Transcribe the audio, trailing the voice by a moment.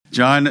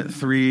John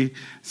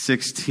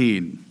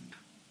 3:16.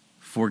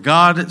 For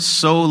God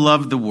so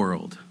loved the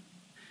world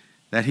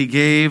that he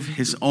gave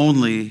his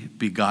only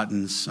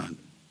begotten Son,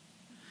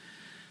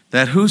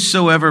 that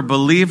whosoever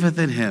believeth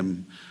in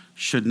him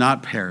should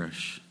not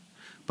perish,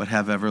 but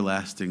have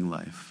everlasting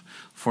life.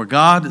 For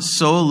God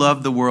so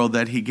loved the world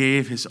that he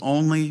gave his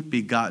only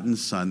begotten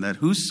Son, that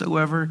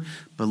whosoever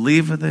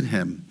believeth in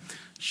him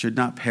should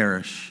not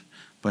perish,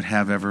 but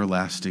have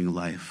everlasting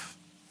life.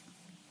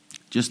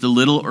 Just a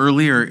little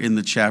earlier in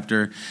the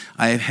chapter,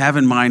 I have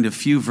in mind a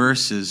few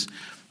verses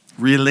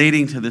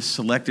relating to this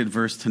selected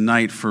verse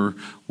tonight for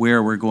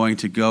where we're going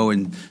to go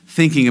and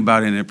thinking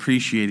about and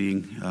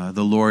appreciating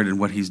the Lord and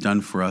what he's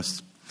done for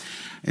us.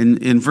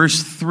 In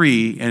verse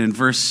 3 and in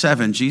verse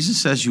 7,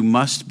 Jesus says, you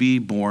must be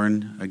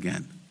born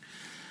again.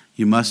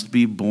 You must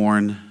be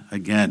born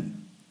again.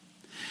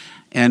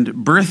 And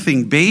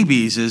birthing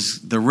babies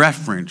is the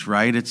referent,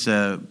 right? It's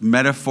a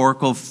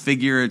metaphorical,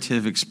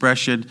 figurative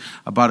expression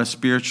about a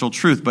spiritual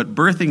truth. But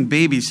birthing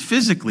babies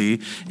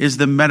physically is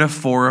the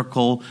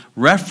metaphorical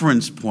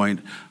reference point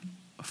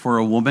for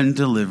a woman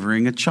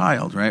delivering a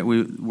child, right?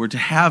 We're to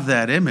have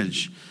that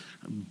image.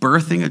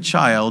 Birthing a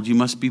child, you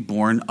must be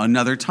born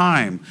another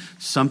time.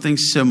 Something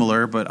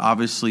similar, but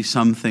obviously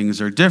some things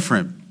are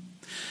different.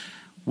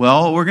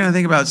 Well, we're going to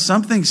think about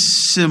something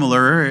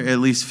similar, at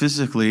least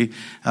physically.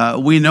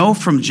 We know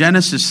from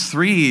Genesis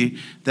 3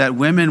 that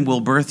women will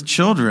birth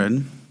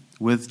children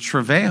with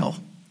travail.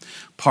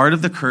 Part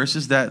of the curse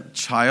is that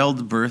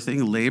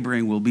childbirthing,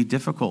 laboring will be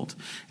difficult.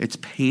 It's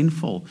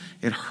painful.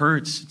 It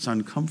hurts. It's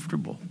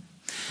uncomfortable.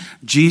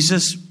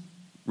 Jesus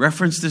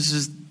referenced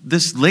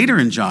this later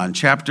in John,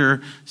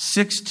 chapter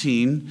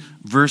 16,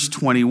 verse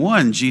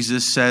 21.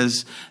 Jesus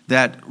says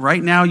that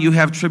right now you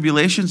have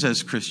tribulations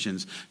as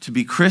Christians. To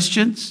be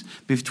Christians,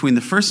 between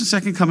the first and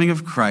second coming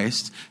of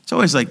Christ, it's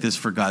always like this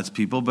for God's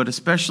people, but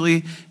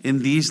especially in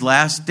these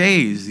last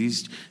days,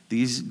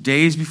 these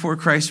days before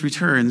Christ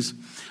returns,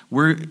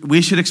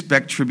 we should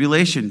expect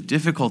tribulation,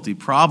 difficulty,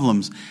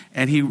 problems.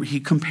 And he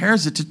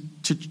compares it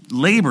to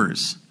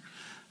labors.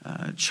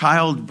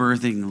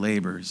 Childbirthing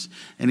labors.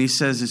 And he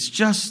says it's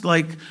just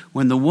like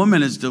when the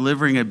woman is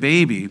delivering a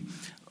baby,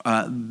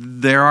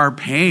 there are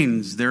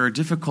pains, there are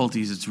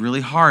difficulties, it's really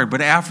hard.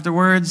 But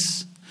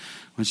afterwards,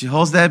 when she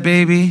holds that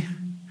baby,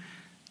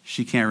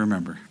 she can't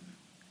remember.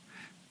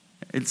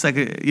 It's like,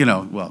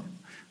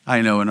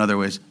 I know in other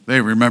ways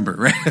they remember,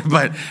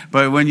 right?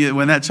 But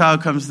when that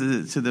child comes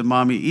to the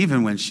mommy,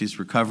 even when she's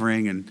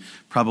recovering and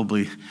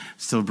probably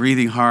still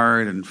breathing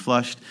hard and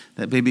flushed,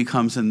 that baby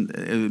comes and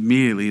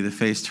immediately the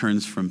face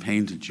turns from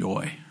pain to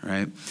joy,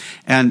 right?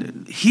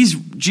 And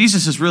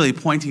Jesus is really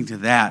pointing to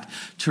that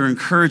to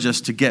encourage us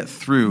to get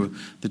through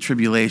the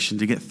tribulation,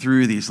 to get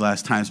through these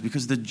last times,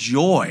 because the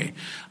joy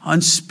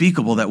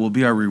unspeakable that will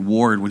be our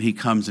reward when he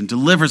comes and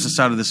delivers us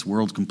out of this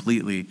world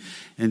completely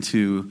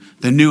into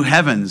the new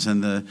heavens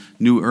and the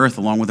new earth,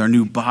 along with our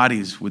new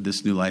bodies with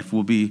this new life,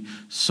 will be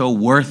so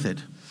worth it.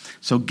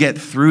 So get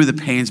through the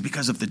pains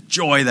because of the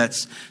joy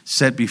that's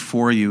set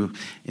before you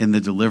in the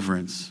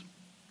deliverance.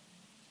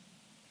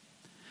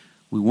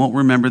 We won't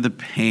remember the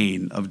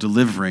pain of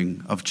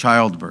delivering, of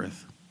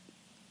childbirth.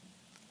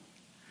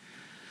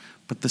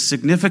 But the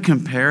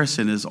significant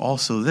comparison is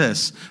also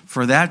this.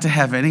 For that to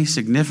have any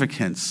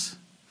significance,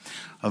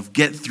 of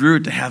get through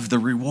it, to have the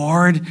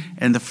reward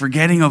and the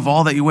forgetting of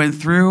all that you went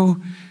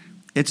through,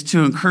 it's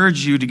to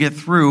encourage you to get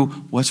through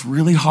what's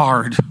really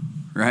hard,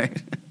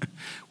 right?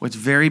 What's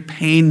very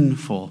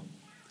painful.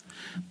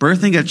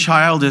 Birthing a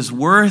child is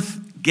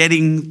worth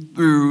getting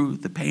through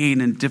the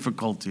pain and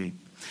difficulty.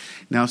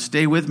 Now,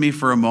 stay with me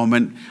for a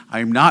moment.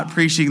 I'm not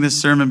preaching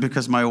this sermon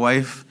because my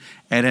wife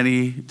at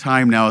any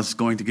time now is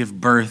going to give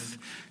birth.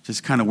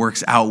 Just kind of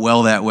works out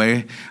well that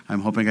way.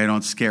 I'm hoping I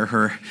don't scare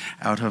her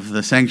out of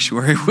the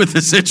sanctuary with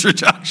this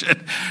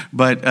introduction.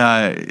 But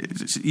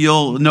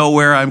you'll know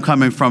where I'm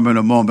coming from in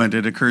a moment.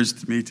 It occurs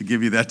to me to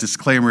give you that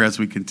disclaimer as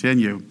we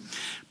continue.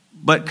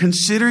 But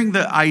considering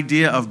the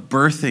idea of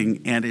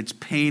birthing and its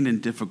pain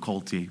and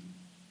difficulty,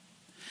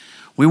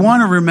 we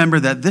want to remember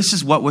that this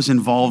is what was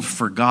involved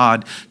for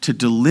God to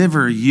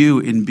deliver you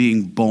in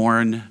being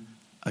born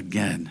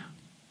again.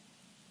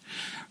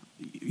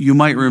 You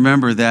might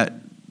remember that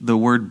the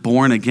word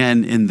born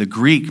again in the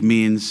Greek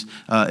means,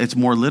 it's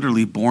more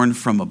literally born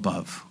from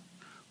above,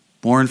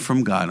 born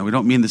from God. And we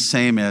don't mean the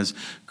same as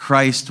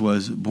Christ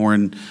was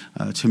born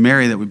to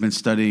Mary that we've been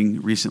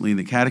studying recently in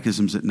the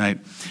catechisms at night.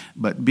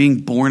 But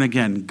being born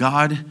again,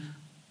 God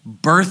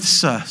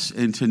births us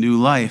into new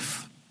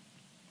life.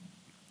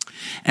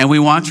 And we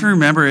want to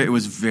remember it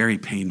was very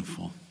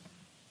painful.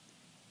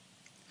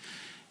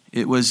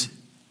 It was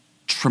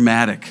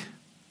traumatic.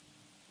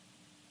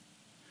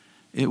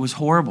 It was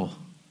horrible.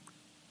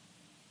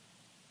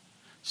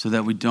 So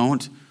that we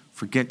don't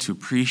forget to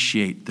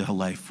appreciate the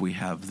life we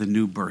have, the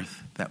new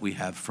birth that we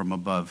have from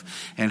above.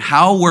 And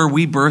how were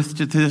we birthed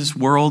into this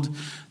world?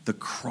 The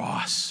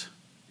cross.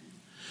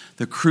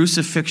 the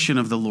crucifixion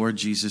of the Lord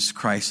Jesus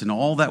Christ and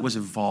all that was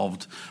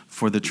involved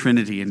for the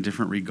Trinity in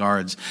different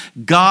regards.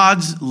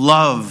 God's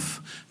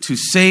love to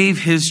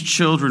save his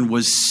children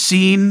was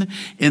seen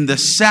in the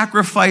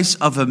sacrifice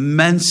of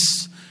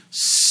immense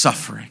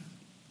suffering,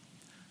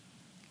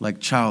 like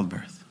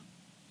childbirth,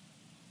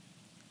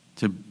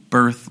 to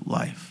birth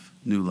life,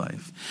 new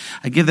life.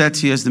 I give that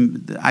to you as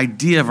the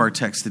idea of our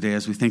text today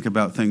as we think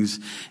about things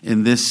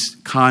in this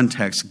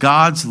context.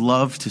 God's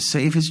love to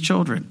save his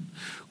children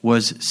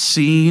was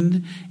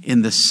seen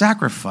in the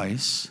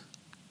sacrifice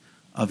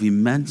of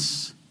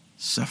immense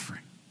suffering.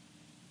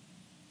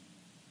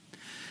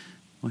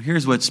 Well,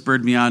 here's what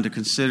spurred me on to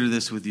consider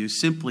this with you,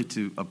 simply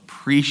to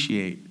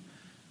appreciate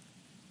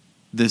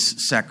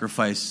this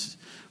sacrifice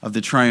of the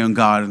triune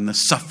God and the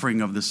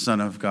suffering of the Son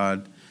of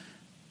God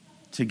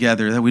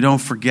together, that we don't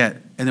forget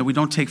and that we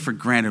don't take for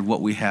granted what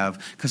we have,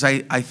 because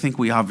I think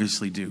we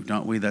obviously do,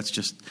 don't we? That's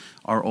just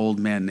our old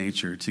man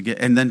nature, to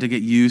get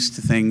used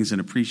to things and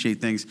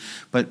appreciate things,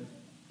 but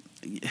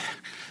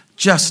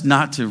just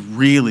not to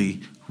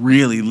really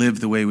live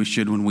the way we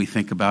should when we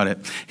think about it.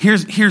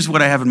 Here's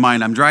what I have in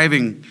mind. I'm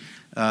driving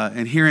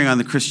and hearing on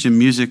the Christian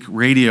music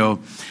radio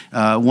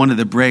one of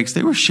the breaks.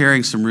 They were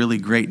sharing some really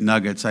great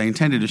nuggets. I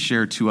intended to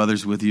share two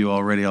others with you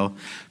already. I'll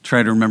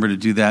try to remember to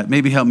do that.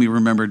 Maybe help me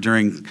remember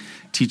during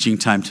teaching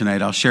time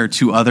tonight. I'll share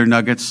two other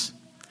nuggets.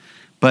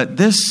 But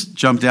this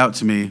jumped out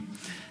to me.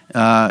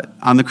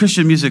 On the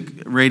Christian music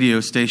radio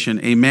station,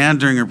 a man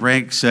during a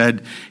break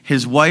said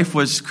his wife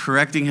was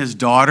correcting his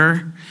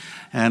daughter,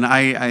 and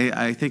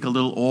I think a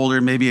little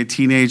older, maybe a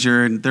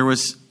teenager, and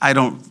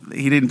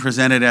he didn't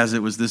present it as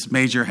it was this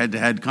major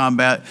head-to-head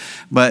combat,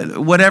 but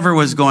whatever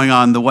was going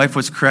on, the wife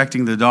was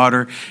correcting the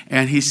daughter,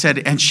 and he said,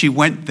 and she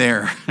went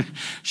there.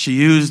 She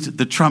used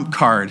the trump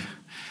card.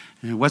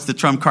 And what's the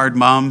trump card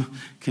mom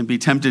can be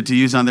tempted to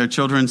use on their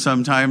children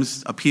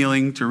sometimes,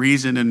 appealing to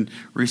reason and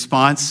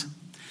response?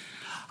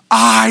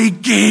 I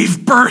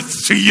gave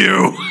birth to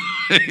you.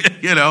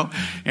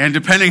 And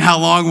depending how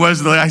long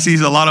was I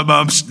see a lot of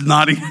moms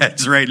nodding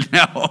heads right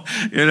now,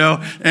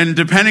 and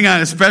depending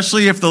on,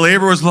 especially if the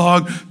labor was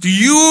long, do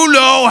you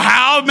know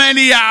how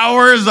many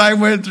hours I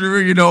went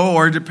through,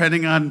 or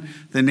depending on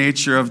the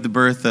nature of the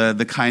birth,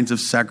 the kinds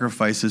of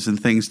sacrifices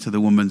and things to the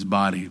woman's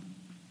body.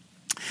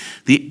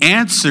 The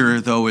answer,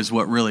 though, is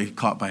what really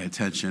caught my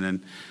attention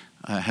and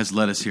has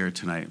led us here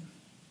tonight.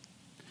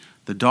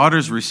 The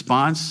daughter's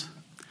response,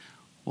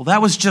 well,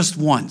 that was just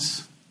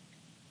once.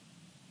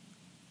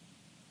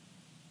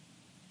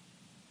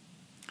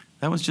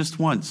 That was just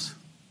once.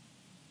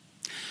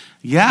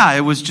 Yeah,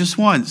 it was just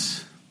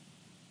once.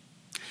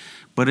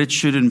 But it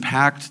should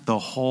impact the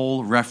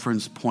whole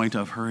reference point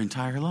of her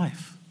entire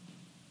life.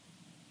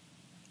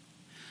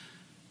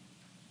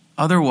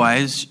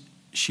 Otherwise,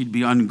 she'd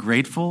be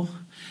ungrateful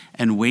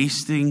and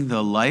wasting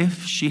the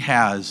life she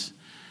has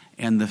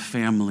and the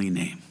family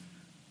name.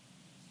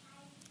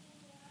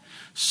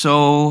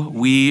 So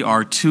we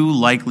are too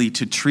likely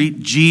to treat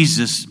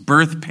Jesus'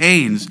 birth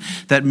pains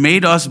that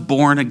made us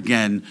born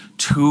again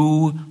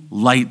too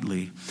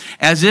lightly.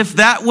 As if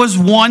that was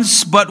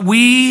once, but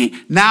we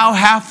now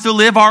have to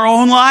live our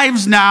own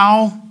lives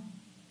now.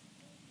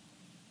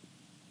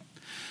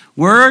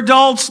 We're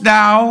adults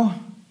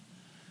now,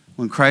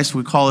 when Christ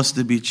would call us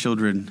to be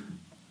children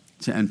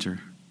to enter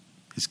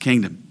his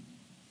kingdom.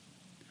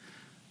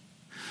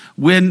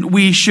 When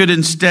we should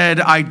instead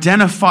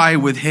identify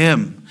with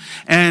him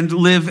and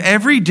live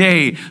every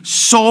day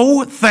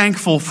so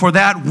thankful for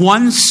that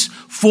once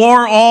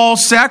for all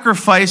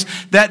sacrifice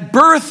that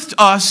birthed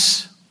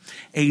us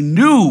a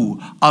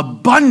new,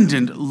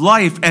 abundant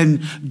life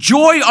and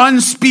joy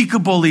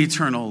unspeakable,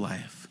 eternal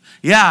life.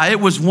 Yeah, it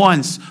was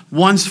once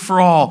for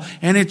all,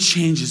 and it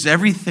changes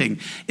everything.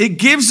 It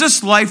gives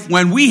us life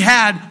when we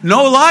had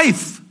no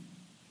life.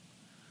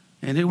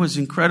 And it was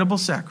incredible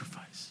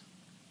sacrifice,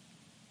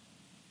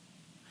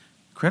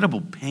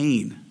 incredible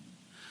pain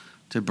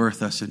to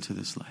birth us into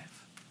this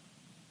life.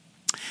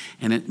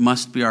 And it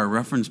must be our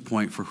reference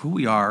point for who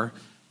we are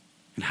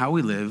and how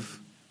we live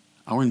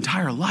our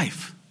entire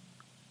life.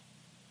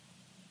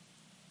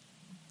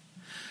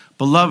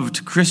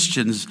 Beloved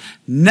Christians,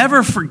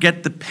 never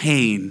forget the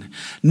pain.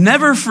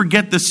 Never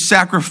forget the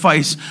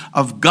sacrifice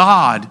of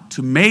God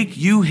to make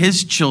you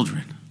his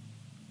children.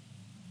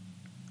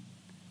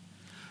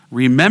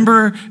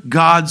 Remember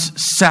God's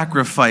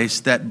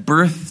sacrifice that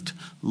birthed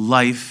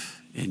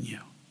life in you.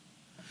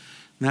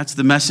 And that's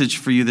the message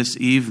for you this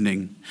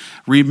evening.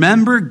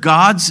 Remember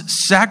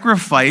God's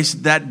sacrifice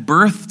that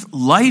birthed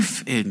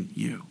life in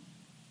you.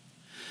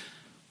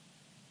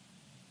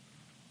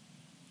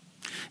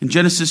 In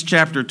Genesis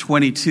chapter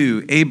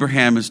 22,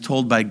 Abraham is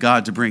told by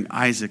God to bring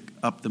Isaac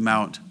up the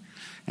mount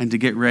and to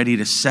get ready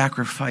to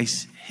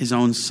sacrifice his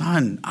own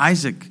son,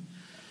 Isaac,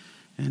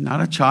 and not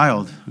a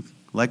child,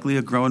 likely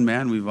a grown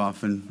man we've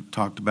often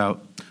talked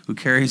about, who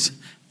carries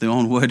the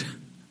own wood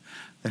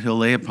that he'll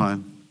lay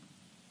upon.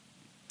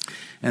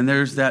 And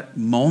there's that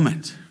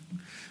moment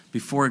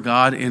before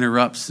God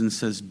interrupts and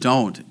says,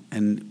 don't,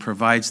 and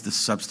provides the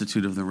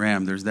substitute of the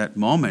ram. There's that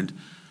moment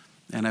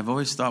And I've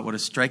always thought what a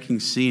striking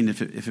scene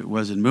if it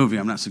was in movie.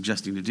 I'm not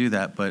suggesting to do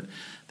that, but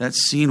that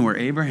scene where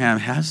Abraham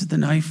has the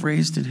knife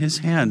raised in his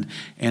hand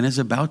and is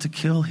about to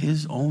kill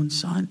his own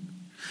son.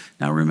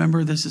 Now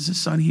remember, this is a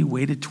son he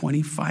waited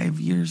 25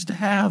 years to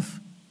have.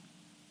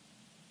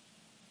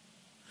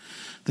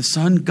 The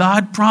son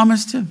God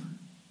promised him.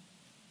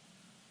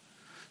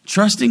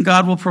 Trusting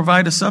God will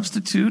provide a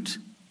substitute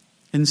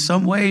in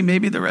some way,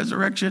 maybe the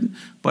resurrection,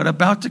 but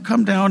about to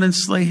come down and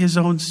slay his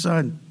own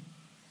son.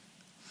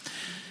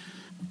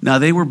 Now,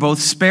 they were both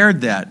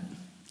spared that.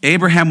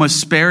 Abraham was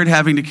spared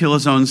having to kill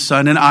his own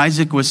son, and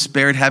Isaac was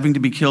spared having to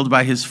be killed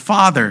by his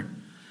father.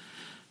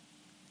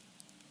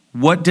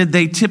 What did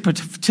they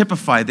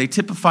typify? They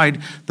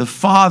typified the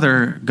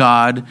Father,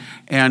 God,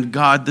 and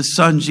God the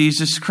Son,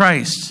 Jesus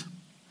Christ.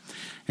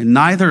 And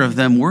neither of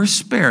them were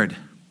spared.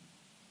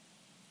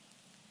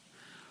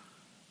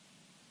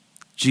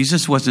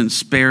 Jesus wasn't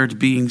spared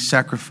being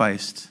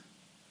sacrificed,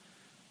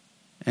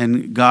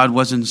 and God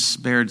wasn't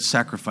spared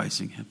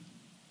sacrificing him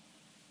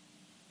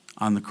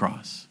on the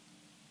cross.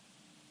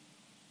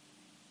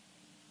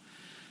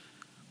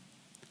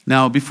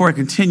 Now, before I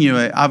continue,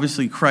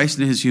 obviously Christ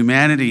in his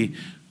humanity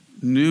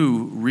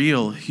knew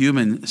real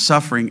human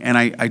suffering, and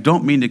I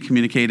don't mean to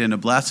communicate in a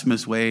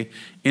blasphemous way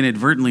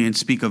inadvertently and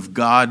speak of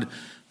God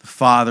the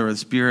Father or the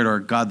Spirit or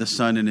God the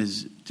Son in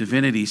his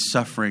divinity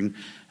suffering.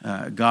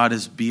 God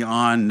is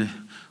beyond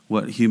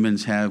what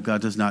humans have.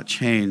 God does not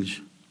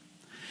change.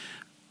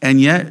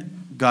 And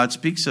yet, God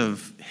speaks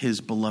of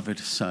his beloved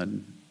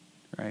Son,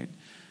 right?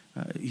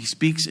 He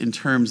speaks in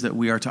terms that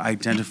we are to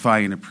identify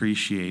and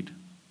appreciate.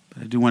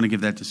 But I do want to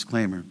give that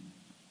disclaimer.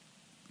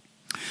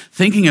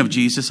 Thinking of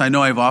Jesus, I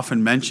know I've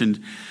often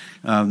mentioned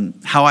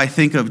how I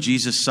think of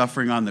Jesus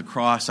suffering on the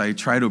cross. I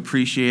try to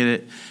appreciate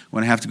it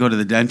when I have to go to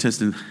the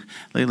dentist, and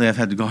lately I've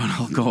had to go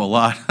a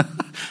lot.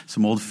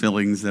 Some old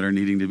fillings that are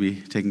needing to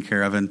be taken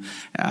care of. And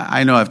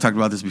I know I've talked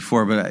about this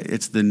before, but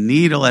it's the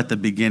needle at the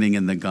beginning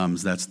and the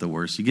gums. That's the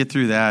worst. You get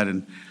through that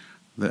and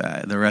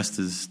the rest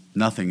is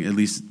nothing, at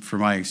least for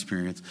my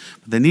experience.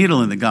 But the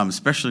needle in the gum,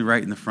 especially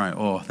right in the front,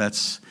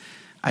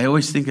 I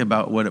always think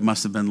about what it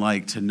must have been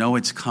like to know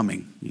it's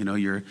coming. You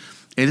know,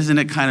 isn't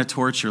it kind of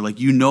torture? Like,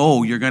 you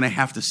know, you're going to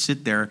have to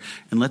sit there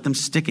and let them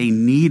stick a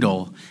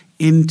needle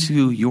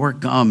into your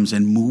gums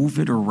and move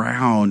it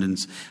around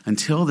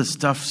until the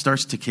stuff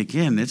starts to kick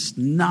in. It's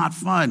not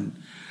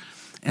fun.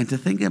 And to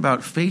think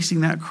about facing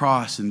that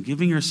cross and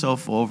giving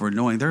yourself over,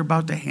 knowing they're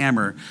about to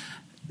hammer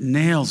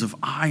nails of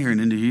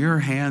iron into your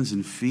hands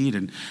and feet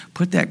and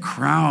put that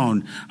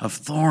crown of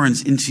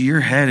thorns into your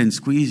head and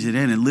squeeze it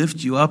in and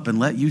lift you up and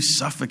let you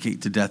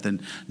suffocate to death,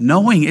 and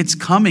knowing it's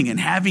coming and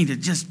having to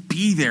just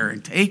be there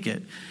and take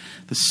it.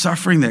 The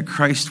suffering that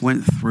Christ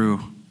went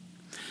through.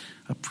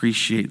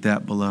 Appreciate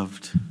that,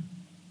 beloved,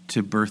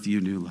 to birth you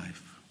new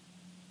life.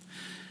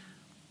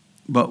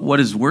 But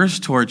what is worse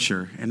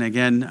torture, and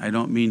again, I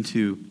want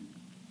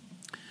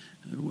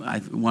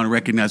to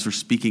recognize we're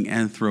speaking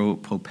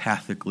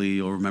anthropopathically.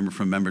 You'll remember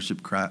from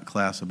membership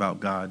class about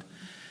God.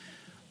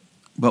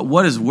 But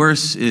what is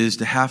worse is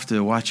to have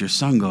to watch your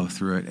son go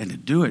through it and to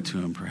do it to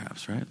him,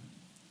 perhaps, right?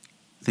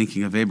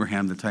 Thinking of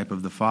Abraham, the type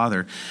of the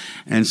father.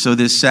 And so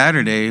this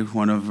Saturday,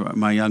 one of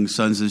my young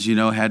sons, as you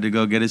know, had to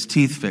go get his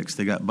teeth fixed.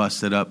 They got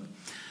busted up.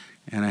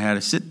 And I had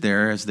to sit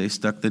there as they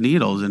stuck the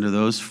needles into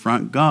those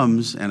front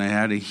gums, and I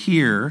had to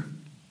hear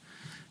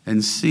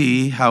and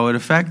see how it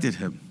affected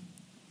him.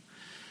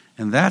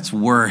 And that's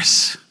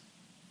worse.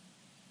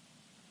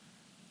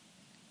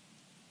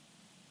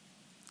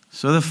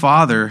 So the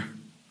father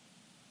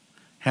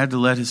had to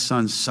let his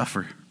son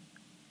suffer.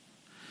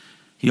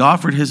 He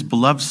offered his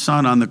beloved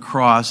son on the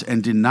cross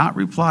and did not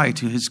reply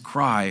to his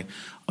cry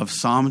of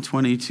Psalm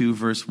 22,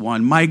 verse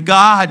 1. My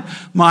God,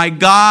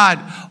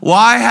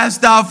 why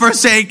hast thou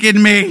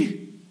forsaken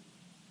me?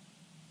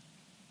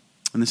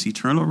 In this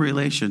eternal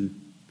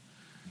relation,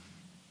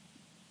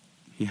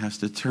 he has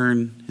to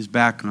turn his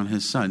back on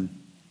his son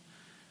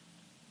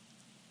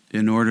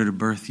in order to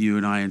birth you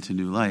and I into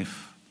new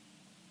life.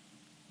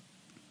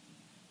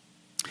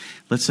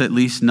 Let's at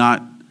least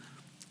not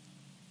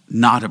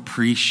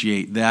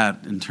appreciate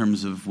that in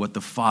terms of what the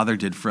Father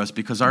did for us,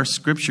 because our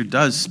scripture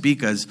does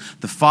speak as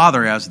the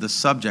Father as the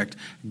subject.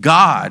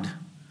 God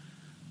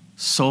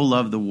so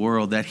loved the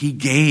world that he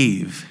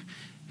gave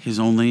his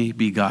only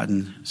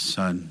begotten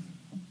Son.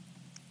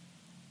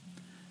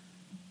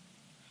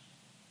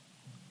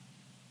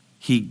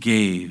 He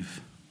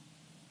gave.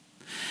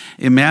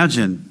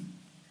 Imagine,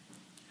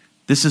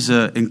 this is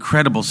an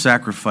incredible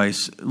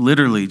sacrifice.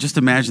 Literally, just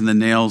imagine the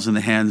nails in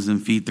the hands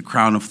and feet, the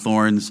crown of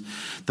thorns,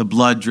 the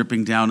blood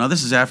dripping down. Now,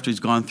 this is after he's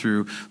gone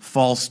through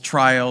false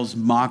trials,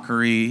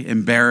 mockery,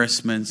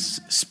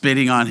 embarrassments,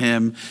 spitting on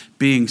him,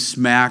 being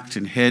smacked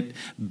and hit,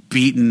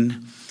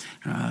 beaten.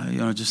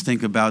 Just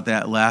think about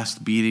that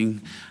last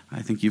beating.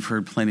 I think you've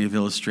heard plenty of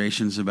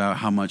illustrations about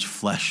how much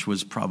flesh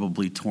was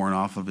probably torn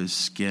off of his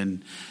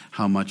skin,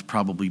 how much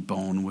probably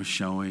bone was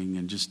showing,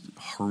 and just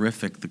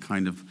horrific the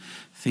kind of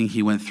thing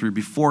he went through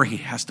before he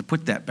has to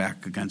put that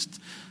back against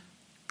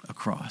a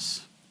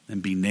cross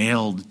and be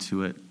nailed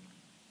to it.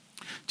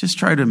 Just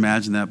try to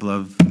imagine that,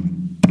 beloved.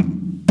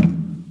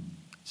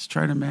 Just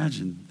try to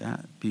imagine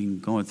that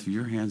going through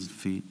your hands and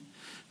feet,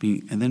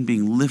 and then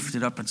being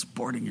lifted up and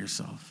supporting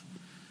yourself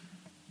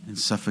and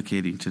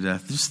suffocating to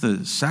death. Just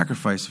the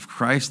sacrifice of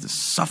Christ, the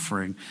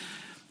suffering.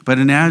 But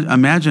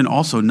imagine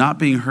also not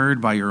being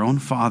heard by your own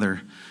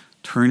father,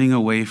 turning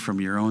away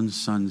from your own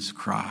son's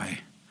cry,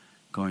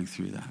 going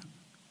through that.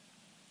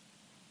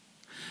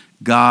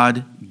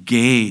 God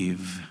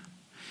gave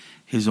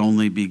his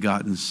only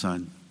begotten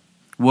son.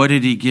 What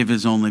did he give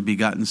his only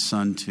begotten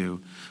son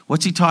to?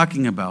 What's he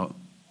talking about?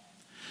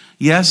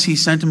 Yes, he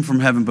sent him from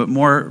heaven, but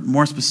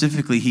more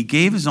specifically, he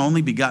gave his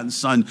only begotten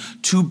son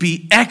to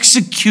be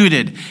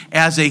executed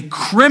as a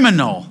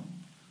criminal.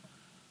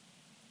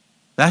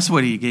 That's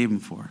what he gave him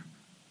for.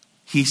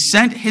 He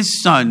sent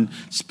his son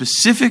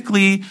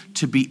specifically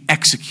to be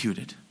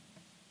executed.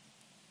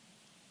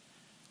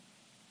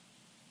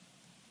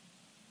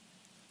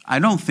 I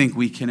don't think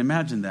we can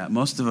imagine that.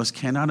 Most of us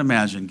cannot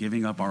imagine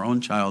giving up our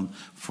own child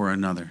for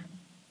another.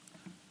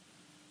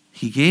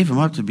 He gave him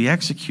up to be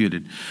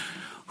executed.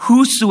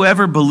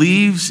 Whosoever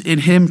believes in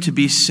him to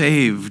be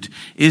saved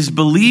is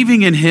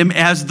believing in him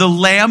as the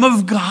Lamb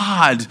of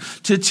God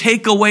to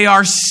take away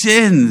our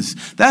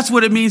sins. That's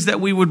what it means that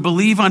we would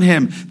believe on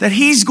him, that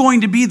he's going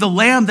to be the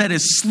lamb that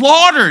is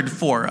slaughtered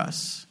for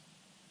us.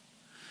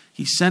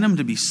 He sent him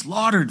to be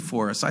slaughtered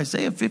for us.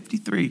 Isaiah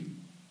 53.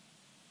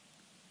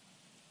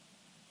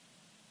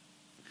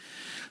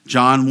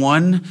 John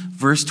 1,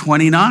 verse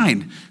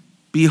 29.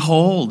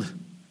 Behold,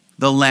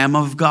 the Lamb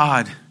of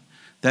God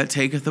that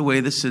taketh away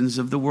the sins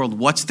of the world.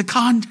 What's the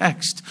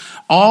context?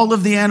 All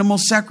of the animal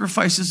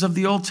sacrifices of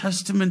the Old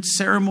Testament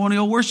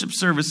ceremonial worship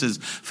services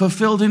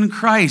fulfilled in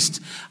Christ.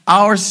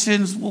 Our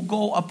sins will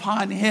go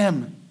upon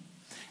him,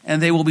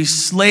 and they will be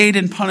slayed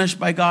and punished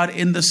by God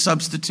in the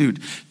substitute,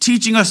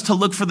 teaching us to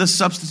look for the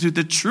substitute,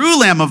 the true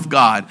Lamb of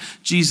God,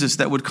 Jesus,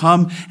 that would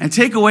come and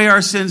take away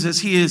our sins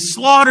as he is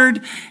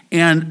slaughtered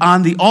and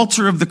on the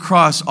altar of the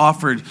cross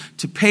offered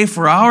to pay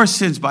for our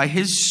sins. By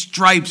his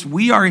stripes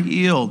we are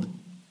healed.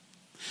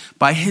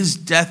 By his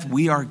death,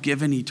 we are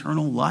given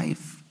eternal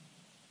life.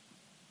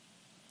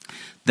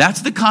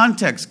 That's the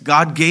context.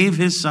 God gave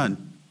his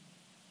son.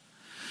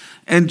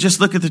 And just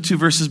look at the two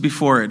verses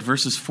before it,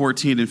 verses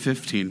 14 and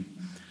 15.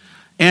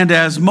 And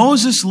as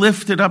Moses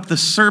lifted up the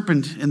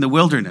serpent in the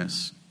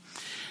wilderness,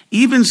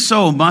 even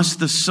so must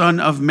the Son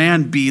of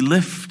Man be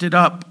lifted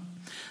up,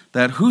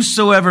 that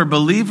whosoever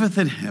believeth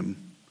in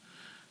him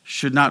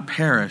should not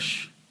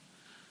perish,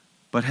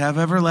 but have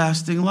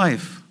everlasting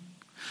life.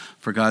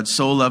 For God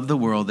so loved the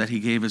world that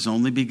he gave his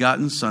only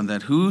begotten Son,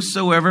 that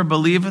whosoever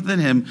believeth in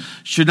him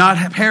should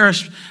not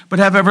perish, but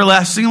have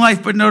everlasting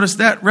life. But notice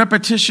that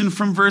repetition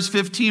from verse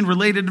 15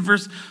 related to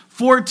verse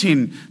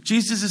 14.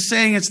 Jesus is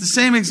saying it's the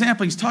same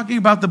example. He's talking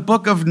about the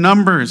book of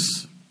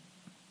Numbers.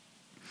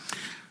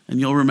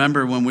 And you'll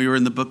remember when we were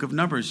in the book of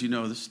Numbers, you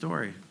know the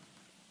story.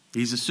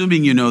 He's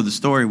assuming you know the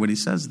story when he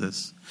says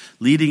this,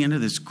 leading into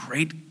this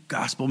great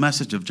gospel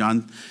message of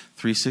John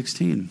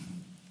 3:16.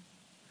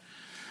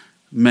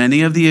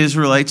 Many of the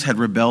Israelites had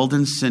rebelled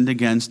and sinned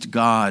against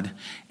God,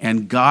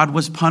 and God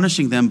was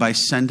punishing them by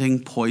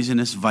sending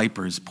poisonous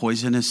vipers,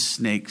 poisonous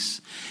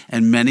snakes.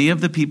 And many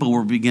of the people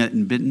were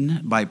getting bitten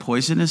by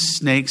poisonous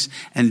snakes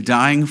and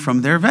dying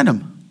from their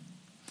venom.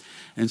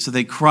 And so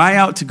they cry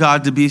out to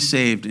God to be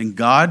saved, and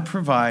God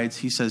provides.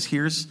 He says,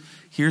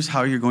 here's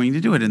how you're going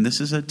to do it. And this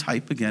is a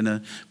type, again,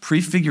 a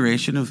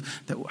prefiguration of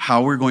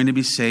how we're going to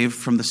be saved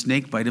from the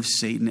snake bite of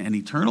Satan and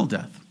eternal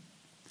death.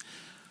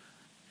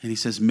 And he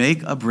says,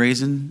 make a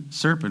brazen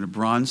serpent, a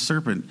bronze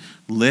serpent,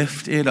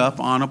 lift it up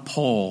on a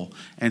pole,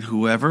 and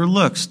whoever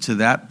looks to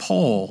that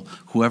pole,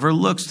 whoever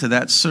looks to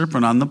that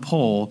serpent on the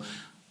pole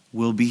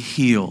will be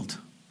healed.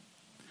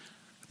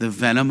 The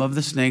venom of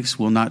the snakes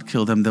will not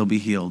kill them, they'll be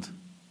healed.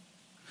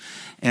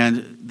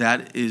 And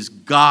that is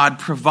God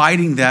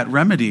providing that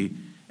remedy.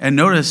 And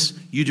notice,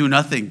 you do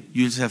nothing.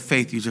 You just have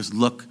faith. You just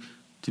look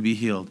to be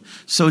healed.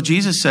 So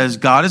Jesus says,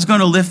 God is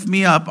going to lift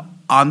me up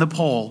on the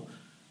pole,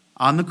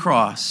 on the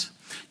cross.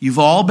 You've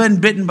all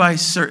been bitten by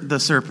the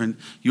serpent.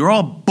 You're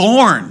all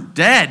born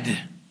dead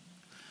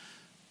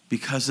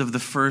because of the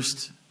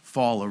first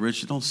fall,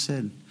 original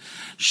sin.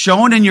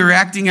 Shown in your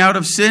acting out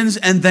of sins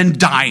and then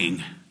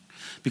dying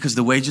because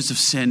the wages of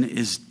sin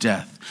is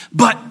death.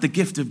 But the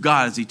gift of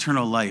God is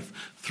eternal life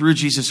through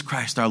Jesus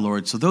Christ our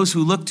Lord. So those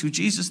who look to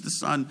Jesus the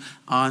Son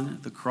on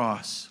the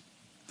cross,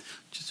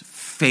 just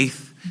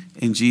faith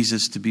in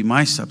Jesus to be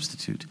my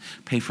substitute,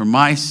 pay for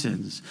my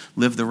sins,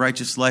 live the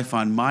righteous life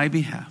on my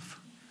behalf,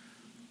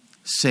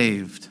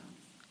 saved,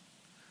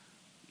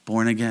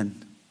 born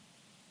again.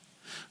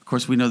 Of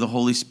course, we know the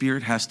Holy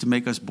Spirit has to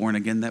make us born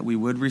again that we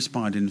would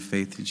respond in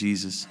faith to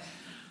Jesus.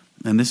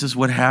 And this is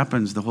what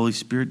happens. The Holy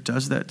Spirit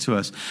does that to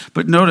us.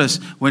 But notice,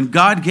 when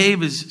God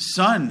gave his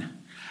Son,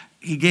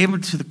 he gave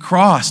him to the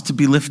cross to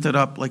be lifted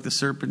up like the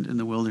serpent in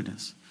the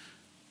wilderness.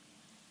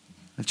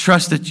 I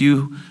trust that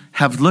you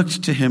have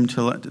looked to him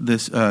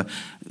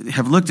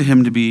have looked to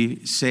him to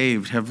be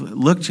saved, have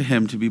looked to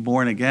him to be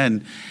born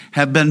again,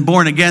 have been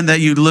born again that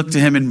you'd look to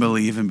him and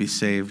believe and be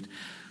saved.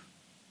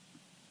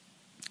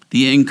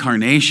 The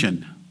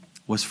incarnation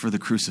was for the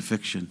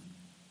crucifixion.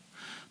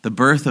 The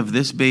birth of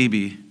this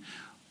baby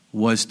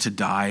was to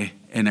die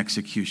an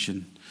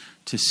execution,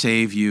 to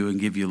save you and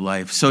give you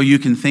life. So you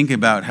can think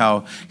about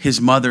how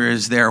his mother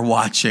is there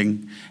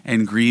watching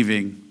and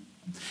grieving.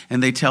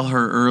 And they tell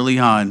her early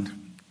on,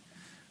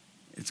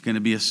 it's going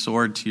to be a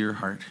sword to your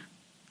heart.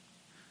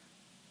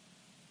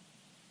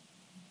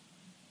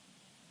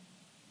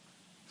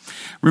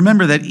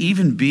 Remember that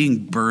even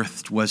being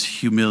birthed was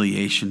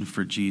humiliation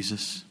for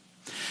Jesus.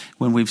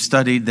 When we've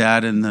studied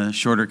that in the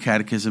shorter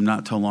catechism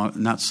not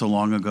so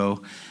long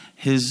ago,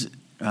 his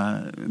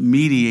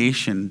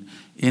mediation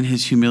in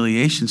his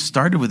humiliation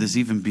started with his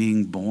even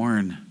being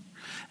born,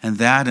 and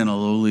that in a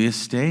lowly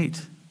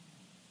estate.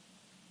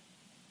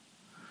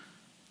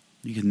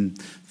 You can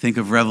think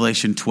of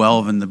Revelation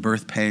 12 and the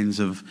birth pains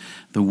of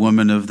the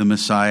woman of the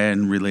Messiah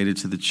and related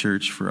to the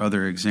church for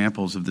other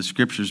examples of the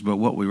scriptures. But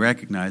what we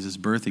recognize is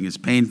birthing is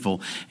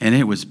painful, and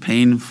it was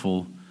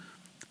painful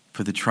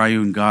for the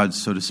triune God,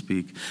 so to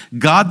speak.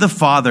 God the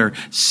Father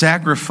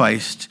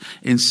sacrificed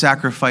in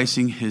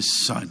sacrificing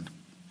his Son.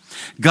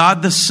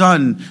 God the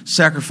Son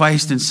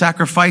sacrificed in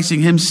sacrificing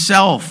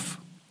himself.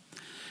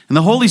 And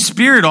the Holy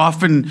Spirit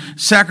often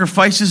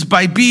sacrifices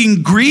by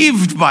being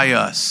grieved by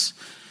us.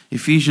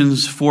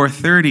 Ephesians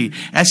 4:30,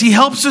 as he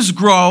helps us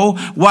grow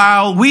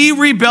while we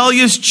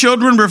rebellious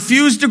children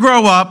refuse to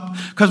grow up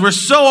because we're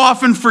so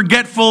often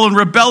forgetful and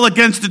rebel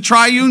against the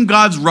triune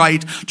God's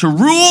right to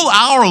rule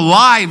our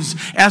lives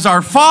as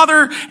our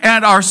Father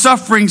and our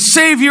suffering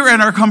Savior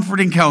and our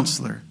comforting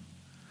counselor.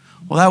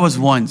 Well, that was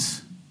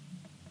once.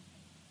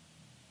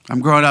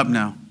 I'm growing up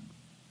now.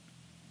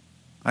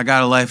 I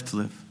got a life to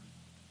live.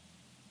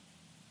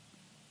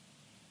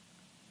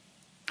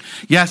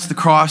 Yes, the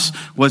cross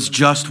was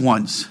just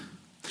once.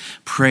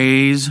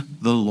 Praise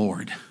the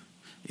Lord.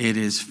 It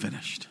is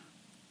finished.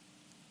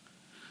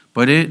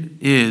 But it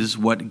is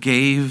what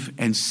gave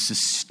and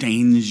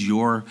sustains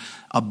your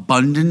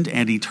abundant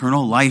and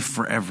eternal life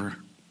forever.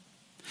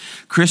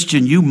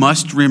 Christian, you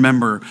must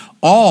remember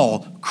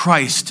all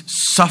Christ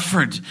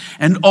suffered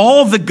and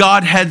all the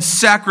God had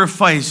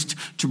sacrificed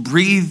to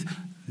breathe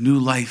new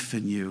life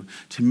in you,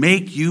 to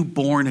make you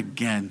born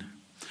again.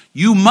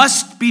 You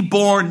must be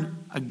born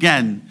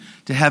again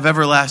to have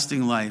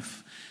everlasting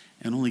life,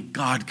 and only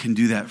God can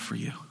do that for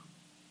you.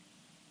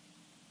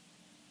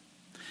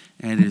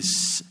 And it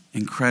is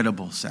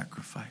incredible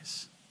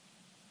sacrifice.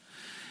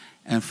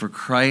 And for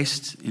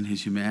Christ in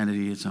his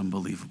humanity, it's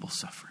unbelievable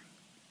suffering.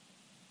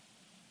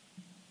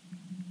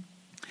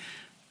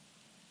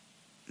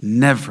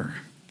 Never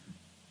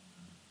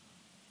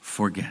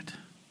forget.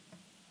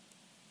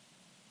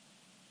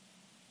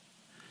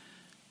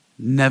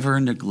 Never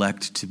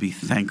neglect to be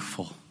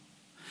thankful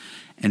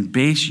and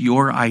base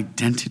your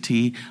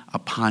identity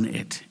upon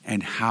it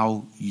and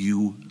how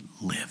you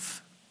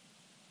live.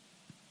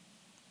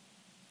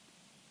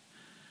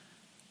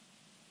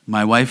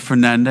 My wife,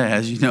 Fernanda,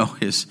 as you know,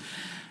 is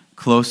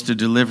close to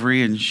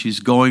delivery, and she's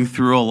going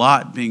through a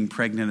lot being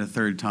pregnant a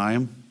third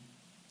time.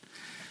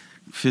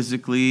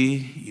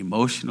 Physically,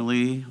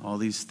 emotionally, all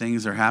these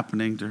things are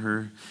happening to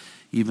her.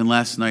 Even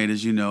last night,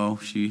 as you know,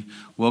 she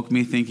woke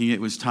me thinking it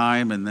was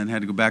time and then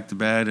had to go back to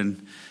bed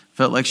and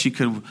felt like she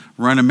could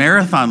run a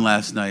marathon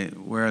last night,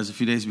 whereas a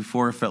few days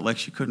before it felt like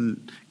she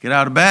couldn't get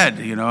out of bed.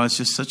 You know, it's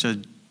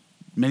just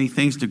many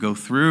things to go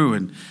through,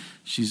 and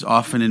she's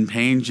often in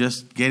pain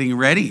just getting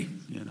ready.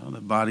 You know,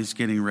 the body's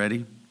getting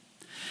ready.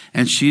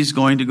 And she's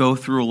going to go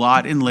through a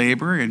lot in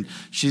labor, and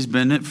she's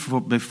been it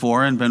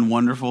before and been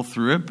wonderful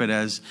through it. But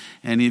as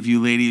any of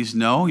you ladies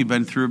know, you've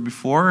been through it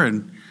before,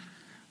 and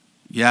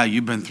yeah,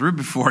 you've been through it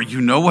before.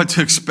 You know what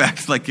to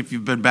expect, like if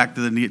you've been back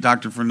to the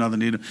doctor for another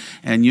needle.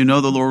 And you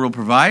know the Lord will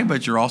provide,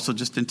 but you're also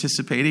just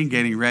anticipating,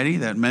 getting ready,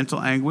 that mental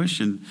anguish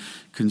and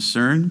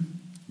concern.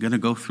 Going to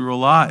go through a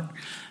lot.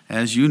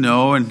 As you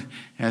know, and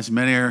as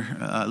many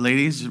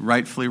ladies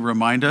rightfully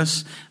remind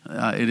us,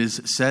 it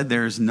is said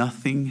there is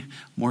nothing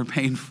more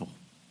painful.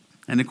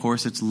 And of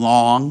course, it's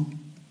long,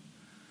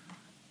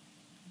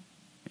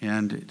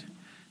 and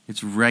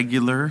it's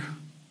regular,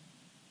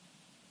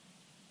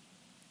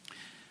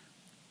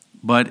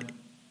 but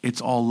it's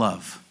all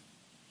love.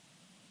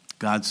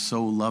 God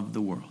so loved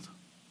the world.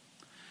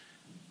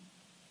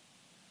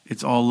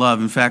 It's all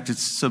love. In fact,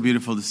 it's so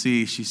beautiful to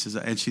see. She says,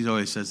 and she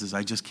always says this,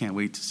 I just can't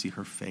wait to see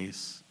her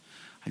face.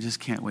 I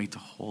just can't wait to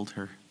hold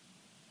her.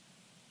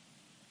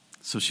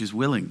 So she's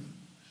willing.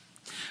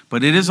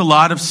 But it is a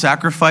lot of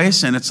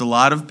sacrifice and it's a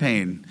lot of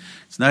pain.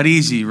 It's not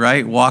easy,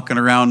 right? Walking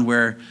around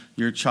where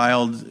your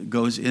child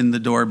goes in the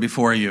door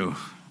before you,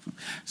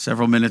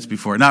 several minutes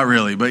before. Not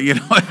really, but you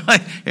know,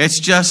 it's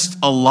just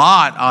a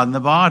lot on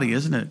the body,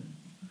 isn't it?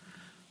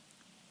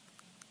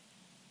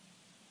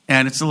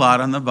 And it's a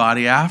lot on the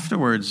body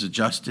afterwards,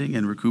 adjusting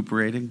and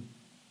recuperating.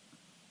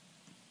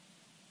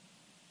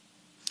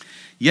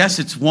 Yes,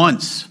 it's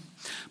once,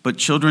 But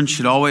children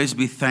should always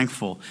be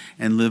thankful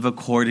and live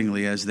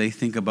accordingly as they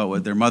think about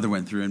what their mother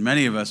went through. And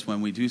many of us,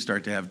 when we do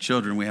start to have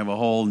children, we have a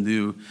whole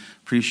new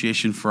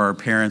appreciation for our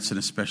parents and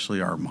especially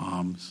our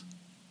moms.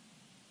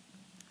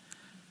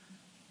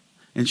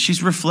 And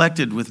she's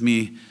reflected with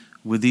me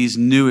with these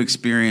new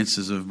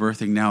experiences of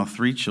birthing now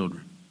 3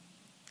 children.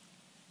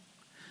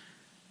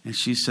 And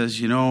she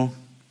says,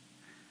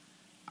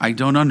 I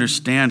don't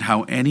understand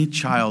how any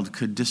child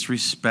could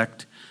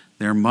disrespect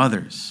their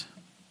mothers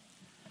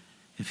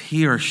if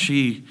he or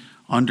she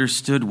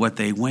understood what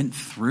they went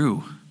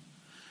through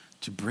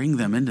to bring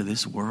them into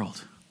this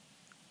world.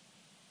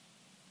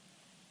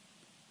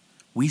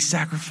 We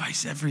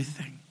sacrifice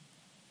everything.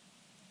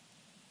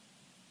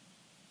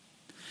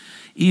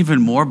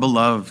 Even more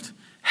beloved,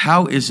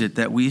 how is it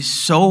that we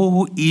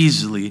so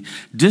easily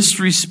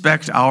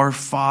disrespect our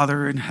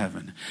Father in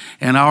heaven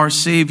and our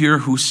Savior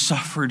who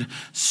suffered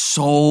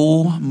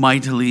so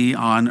mightily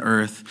on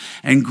earth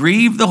and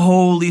grieve the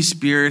Holy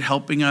Spirit,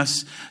 helping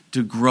us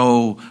to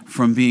grow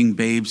from being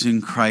babes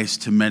in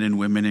Christ to men and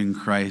women in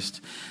Christ?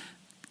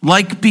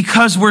 Like,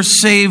 because we're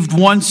saved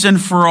once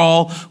and for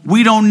all,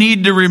 we don't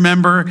need to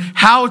remember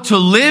how to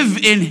live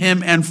in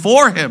Him and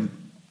for Him.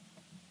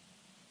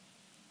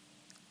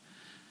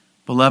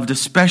 Beloved,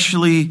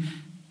 especially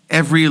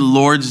every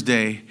Lord's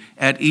Day,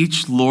 at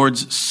each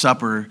Lord's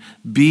Supper,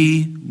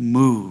 be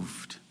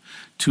moved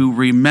to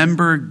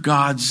remember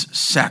God's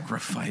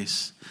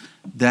sacrifice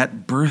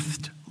that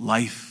birthed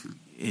life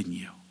in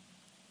you.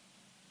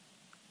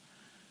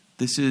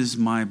 This is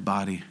my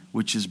body,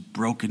 which is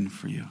broken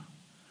for you.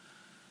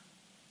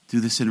 Do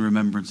this in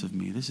remembrance of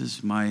me. This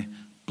is my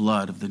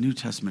blood of the New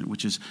Testament,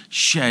 which is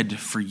shed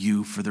for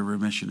you for the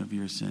remission of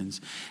your sins.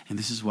 And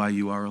this is why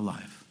you are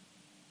alive.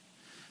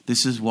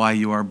 This is why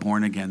you are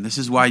born again. This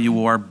is why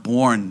you are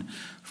born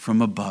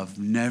from above.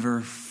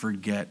 Never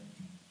forget.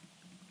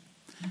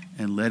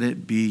 And let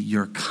it be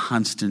your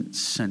constant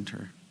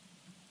center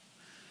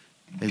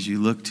as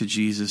you look to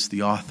Jesus,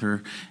 the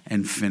author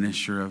and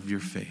finisher of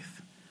your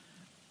faith.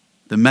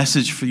 The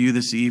message for you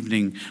this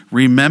evening: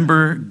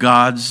 remember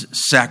God's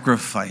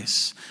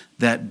sacrifice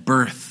that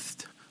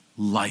birthed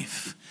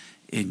life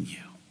in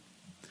you.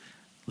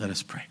 Let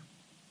us pray.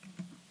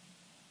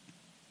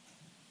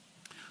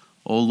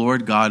 O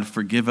Lord God,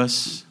 forgive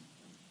us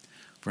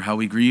for how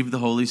we grieve the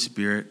Holy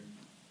Spirit,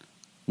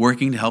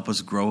 working to help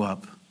us grow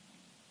up.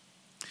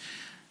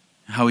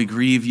 How we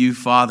grieve you,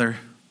 Father,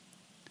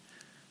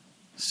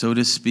 so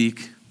to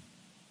speak,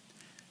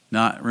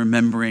 not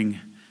remembering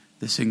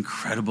this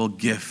incredible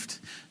gift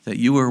that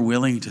you were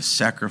willing to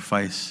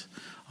sacrifice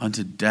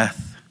unto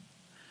death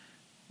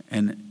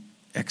and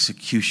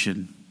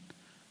execution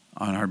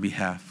on our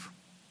behalf.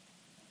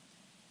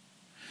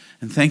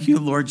 And thank you,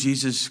 Lord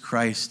Jesus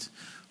Christ,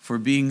 for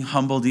being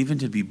humbled even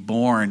to be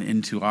born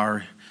into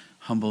our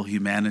humble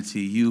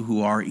humanity, you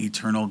who are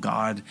eternal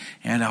God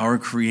and our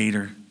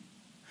Creator,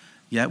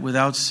 yet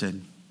without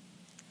sin.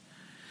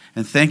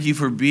 And thank you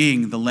for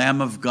being the Lamb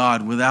of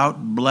God without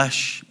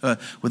blemish,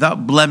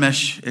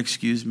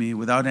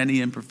 without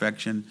any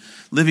imperfection,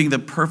 living the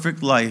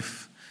perfect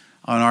life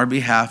on our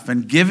behalf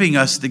and giving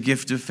us the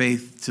gift of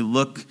faith to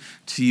look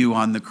to you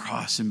on the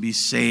cross and be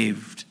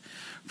saved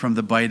from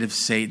the bite of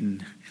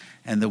Satan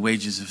and the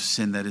wages of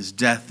sin, that is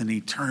death and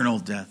eternal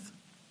death.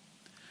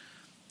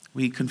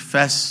 We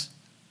confess,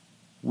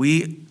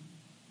 we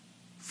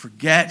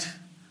forget,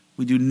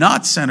 we do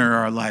not center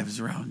our lives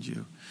around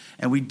you.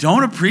 And we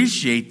don't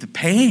appreciate the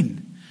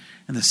pain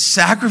and the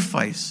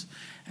sacrifice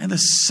and the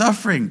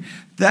suffering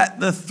that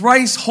the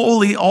thrice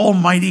holy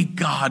almighty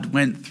God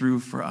went through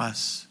for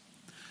us.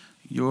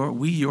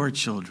 We your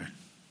children.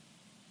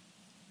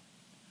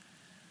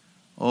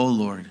 Oh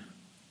Lord,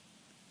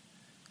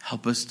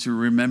 help us to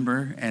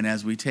remember, and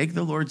as we take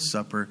the Lord's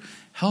Supper,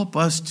 help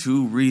us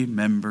to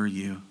remember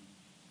you.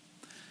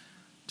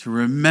 To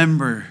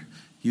remember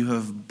you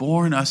have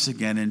born us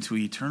again into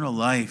eternal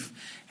life,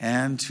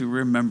 and to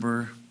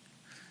remember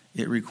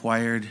it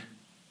required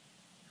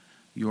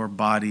your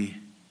body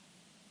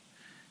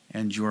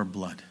and your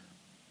blood.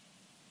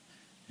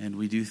 And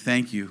we do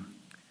thank you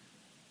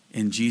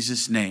in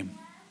Jesus' name.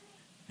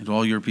 And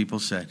all your people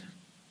said,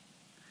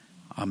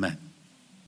 Amen.